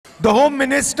The Home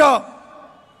Minister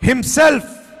himself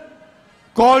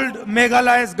called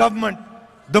Meghalaya's government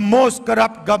the most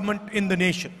corrupt government in the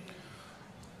nation.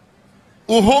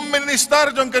 Home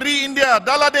Minister jong kari India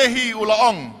daladehi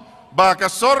ulaong ba ka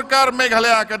sorkar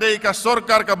Meghalaya kadai ka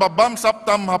sorkar ka babam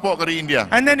saptam hapo kari India.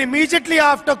 And then immediately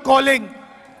after calling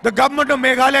the government of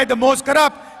Meghalaya the most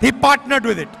corrupt, he partnered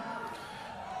with it.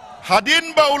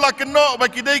 Hadin ba ula keno ba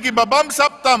kidai ki babam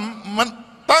saptam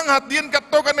tang hadin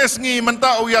katokan esngi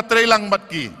menta uya trailang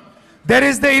batki. There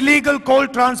is the illegal coal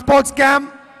transport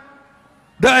scam,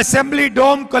 the assembly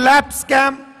dome collapse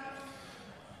scam.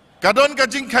 Kadon ka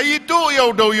jing kayitu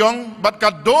yaw doyong bat ka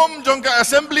dome jong ka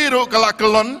assembly ro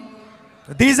kalakelon.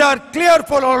 These are clear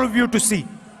for all of you to see.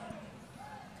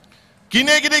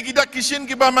 Kine gide kita kisin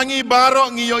ki ba mangi baro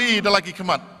ngiyoi dalaki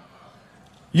kemat.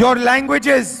 Your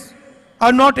languages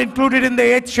are not included in the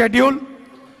 8th schedule.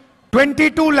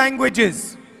 22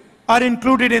 languages are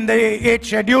included in the 8th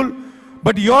schedule,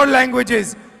 but your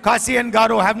languages, Khasi and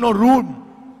Garo, have no room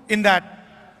in that.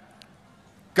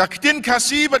 Kakitin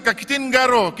Khasi bat kakitin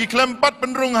Garo ki kelempat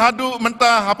penrung hadu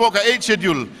menta hapo ka 8th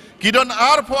schedule. Kidon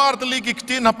arpo arteli ki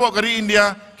kitin hapo kari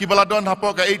India ki baladon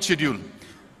hapo ka 8th schedule.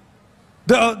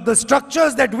 The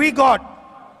structures that we got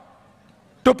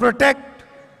to protect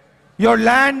your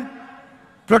land,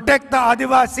 protect the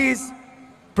Adivasis,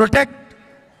 protect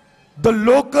the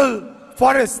local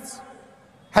forests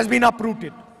has been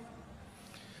uprooted.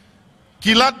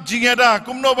 Kilat jingeda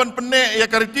kumno ban penne ya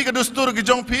kariti ka dustur ki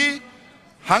jongpi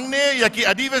hangne ya ki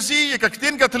adivasi ya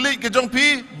kakitin Katolik ki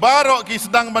jongpi baro ki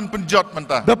sedang ban penjot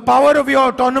menta. The power of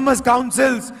your autonomous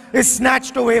councils is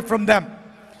snatched away from them.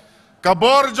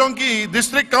 Kabor jongki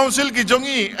district council ki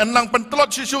jongi enang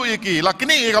pentelot sisu iki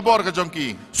lakini kabor ka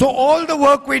jongki. So all the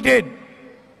work we did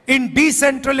in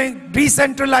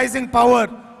decentralizing power,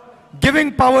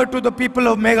 giving power to the people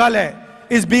of Meghalaya,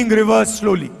 is being reversed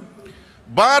slowly.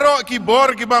 Baro ki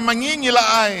bor ki ba mangingila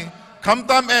ai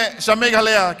kamtam sa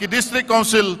Meghalaya ki district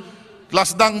council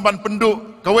lasdang ban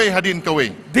penduk kawai hadin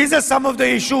kawai. These are some of the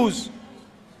issues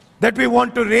that we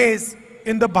want to raise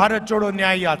in the Bharat Jodo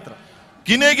Nyaya Yatra.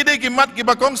 Kine gide ki mat ki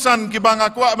ba kongsan ki ba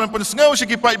ngakwa man pensngau si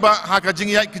ki paitbah ha ka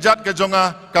jingyai kijat ka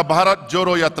jonga ka Bharat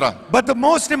Jodo Yatra. But the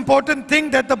most important thing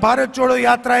that the Bharat Jodo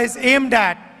Yatra is aimed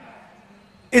at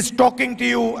is talking to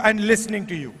you and listening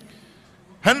to you.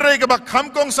 Henry ka ba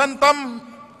kham kongsan tam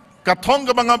ka thong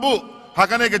ka ba ngabu ha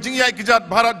ka ne ka jingyai kijat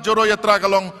Bharat Jodo Yatra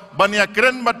kalong bania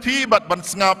kren bat phi bat ban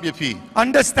sngap ye phi.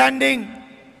 Understanding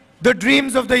the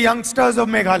dreams of the youngsters of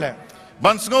Meghalaya.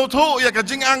 Ban sngau thu ya ka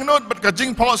jing angnot bat ka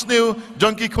jing pos new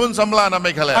jonki khun samla na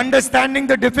Meghalaya. Understanding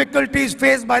the difficulties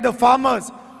faced by the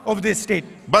farmers of this state.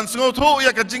 Ban sngau thu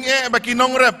ya ka jing ba ki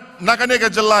nong rep na ka ne ka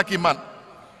jalla ki mat.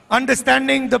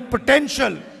 Understanding the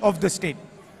potential of the state.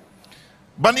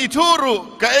 Ban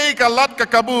ituru ka ka lat ka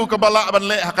kabu ka bala ban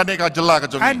le ha ka ne ka jalla ka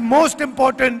jongi. And most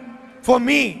important for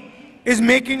me is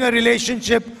making a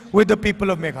relationship with the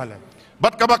people of Meghalaya.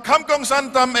 Bat ka ba kham kong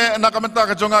santam na ka menta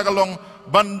ka jonga kalong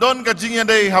bandon ka jingya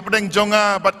dei hapdeng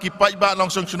jonga bat ki paitbah long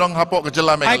sung sunong hapo ka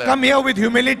jalla I Meghalaya. come here with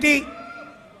humility,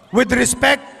 with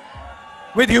respect,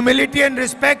 with humility and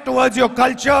respect towards your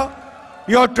culture,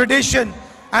 your tradition,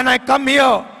 and I come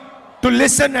here to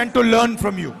listen and to learn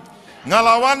from you.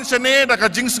 Ngalawan sene da ka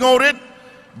jing sngorit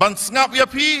ban sngap ya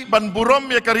phi ban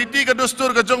burom ya kariti ka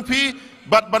dustur ka jong phi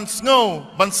bat ban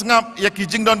sngap ya ki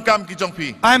jing don kam ki jong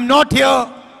phi. I am not here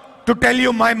to tell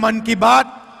you my man ki baat.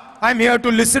 I am here to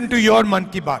listen to your man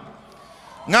ki baat.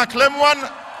 Nga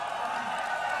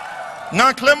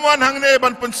klemwan hangne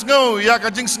ban pun sngo ya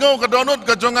ka jing sngo ka donut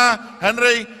ka jonga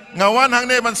Henry ngawan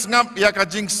hangne ban sngap ya ka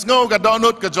jing sngo ka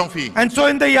donut ka jong phi. And so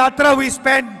in the yatra we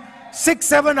spend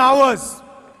 6-7 hours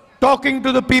talking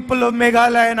to the people of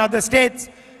Meghalaya and other states,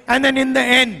 and then in the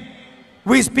end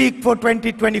we speak for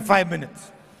 20-25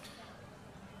 minutes.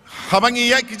 Habang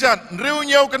iyak kijat nriu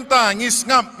nyau kanta ngis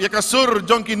ngap ya ka sur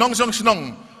jongki nong song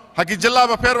snong haki jela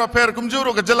ba per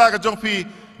kumjuru ka jela ka jongpi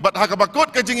bat haka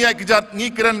bakut ka jing iyak kijat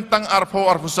ngi kren tang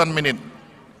arfusan minit.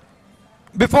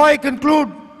 Before I conclude,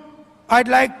 I'd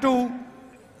like to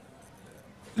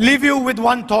leave you with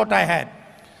one thought I had.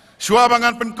 Shua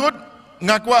bangan penkut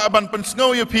ngakwa aban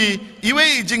pensngau yupi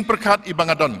iwe jing perkat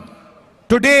ibangadon.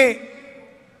 Today,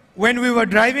 when we were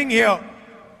driving here,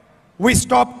 we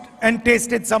stopped and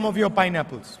tasted some of your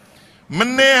pineapples.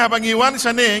 Menne habang iwan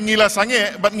sane ngila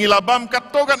sange bat ngila bam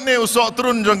katogat ne usok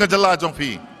turun jong ka jela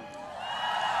jongpi.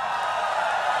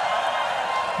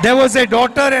 There was a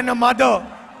daughter and a mother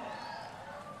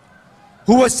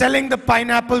who was selling the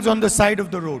pineapples on the side of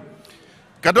the road.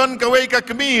 Kadon kawai ka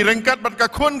kemi rengkat bat ka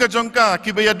khun ka jongka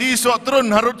ki bayadi sok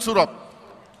turun harut surop.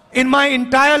 In my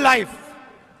entire life,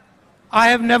 I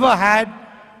have never had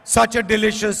such a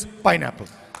delicious pineapple.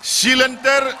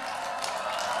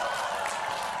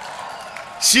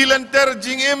 Silenter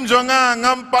jingim jonga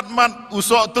ngampat mat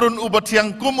usok turun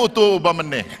ubatiang kum utu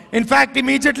ubamene. In fact,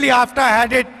 immediately after I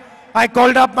had it, I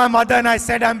called up my mother and I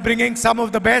said, I'm bringing some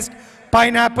of the best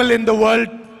pineapple in the world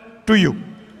to you.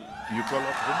 You call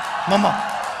up him? Mama.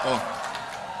 Oh.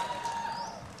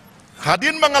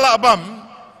 Hadin mangala abam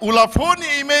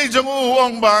ulafoni ime jong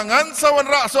uong ba ngan sawan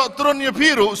ra sok turun yu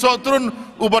piru sok turun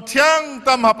ubatiang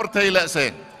tam hapertai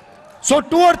lese. So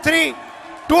two or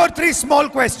three small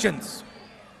questions.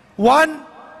 One,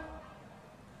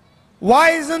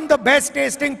 why isn't the best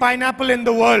tasting pineapple in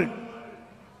the world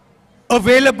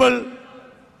available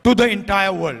to the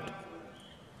entire world?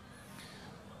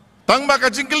 Tang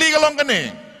baka jingkeli kalong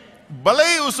kene.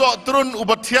 Balai usok turun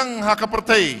ubatiang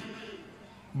hakapertai.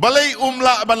 Balai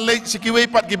umla balai sikiwei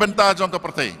pat gibenta jong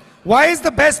kapertai. Why is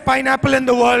the best pineapple in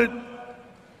the world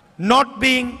not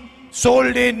being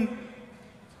sold in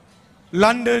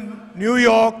London, New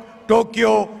York,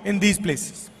 Tokyo, in these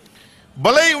places?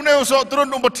 Balai une usok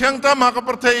turun ubatiang tam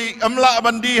hakapertai amla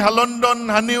bandi ha London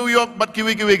ha New York bat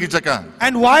kiwi-kiwi gijaka.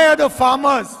 And why are the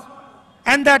farmers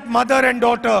and that mother and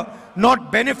daughter not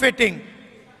benefiting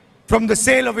from the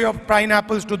sale of your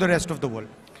pineapples to the rest of the world?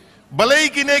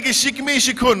 Balai kine ki shikmi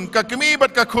shikun ka kimi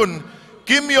bat ka kun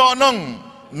kim yo nong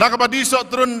nakabadi sok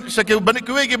turun sa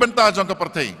kiwi gibenta jong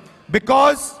kapertai.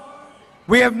 Because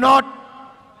we have not,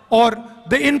 or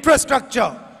the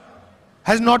infrastructure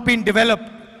has not been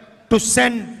developed to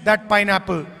send that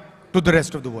pineapple to the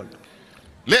rest of the world.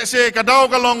 Let's say kadaw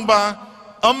kalong ba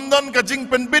amnon ka jing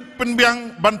penbit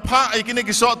penbiang banpa ay kini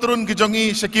ki sok turun ki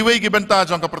jongi sa kiwi gibenta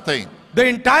jong kapertai. The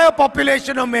entire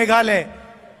population of Meghalaya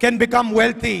can become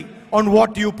wealthy on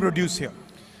what you produce here.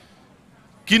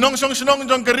 Kinong song sinong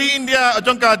jong kari India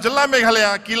jong ka jela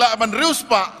Meghalaya kila ban rius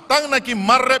pa tang na ki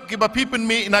marrep ki bapipen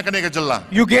mi na kane ka jela.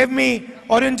 You gave me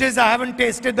oranges, I haven't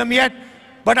tasted them yet,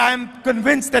 but I am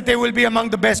convinced that they will be among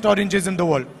the best oranges in the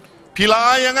world. Pila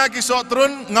ay nga ki sok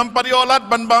turun ngampari olat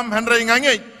ban bam handray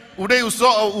ngangay uday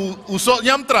usok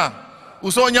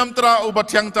nyamtra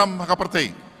ubatiang tam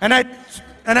hakapertai.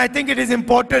 And I think it is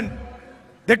important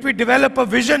that we develop a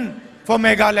vision for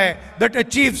Meghalaya that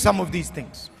achieves some of these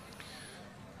things.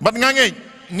 Bat ngangay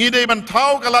ngide ban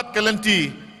tau kalat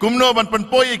kalenti kumno ban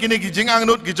penpoy kini ki jing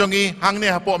angnut ki jongi hangne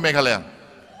hapo Meghalaya.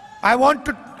 I want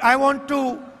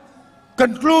to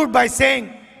conclude by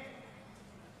saying,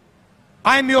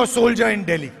 I am your soldier in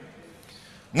Delhi.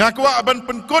 Ngakwa ban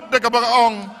penkut de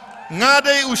kabagaong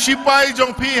ngade usipai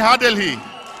jong pi ha Delhi.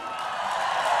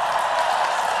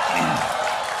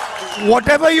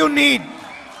 Whatever you need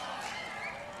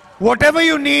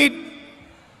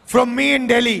from me in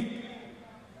Delhi,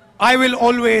 I will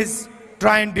always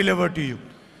try and deliver to you.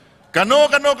 Kano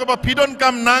ka ba pidon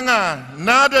kam nanga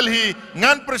na Delhi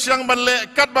ngan persiang ban le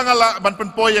kat bangala ban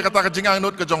penpoy kata ka jing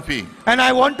angnut ka jong pi. And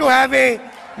I want to have a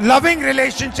loving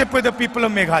relationship with the people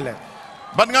of Meghalaya.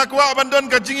 Bat ngakwa bandon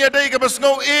ka jing yadai ka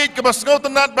basngau ka basngau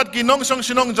tenat bat kinong song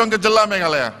sinong jong ka jela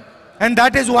Meghalaya. And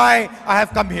that is why I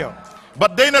have come here.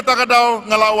 Bat day na takadaw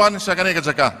ngalawan sa kane ka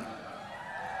jaka.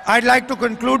 I'd like to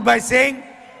conclude by saying,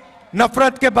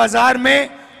 नफरत के बाजार में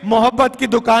मोहब्बत की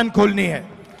दुकान खोलनी है.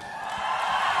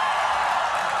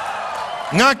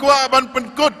 Ngakwa ban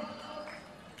penkut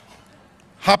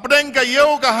hapdeng ka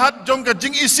yeu ka hat jong ka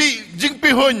jing isi jing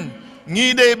pihun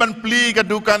ngide ban pli ka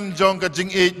dukan jong ka jing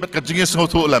e bat ka jing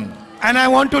sotulam. And I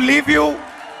want to leave you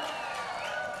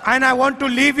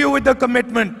with the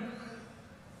commitment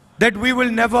that we will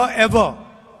never ever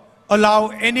allow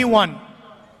anyone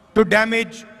to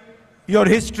damage your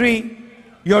history,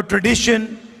 your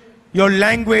tradition, your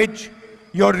language,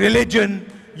 your religion,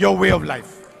 your way of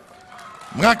life.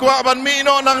 Ngakwa ban mi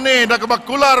no nang ne da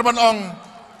kabakular ban ong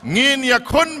ngin ya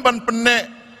khun ban penne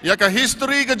ya ka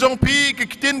history ka jong pi ki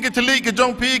tin ki thli ki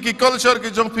jong pi ki culture ki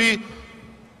jong pi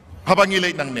habangi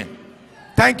leit nang ne.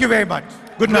 Thank you very much.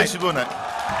 Good night. Good night.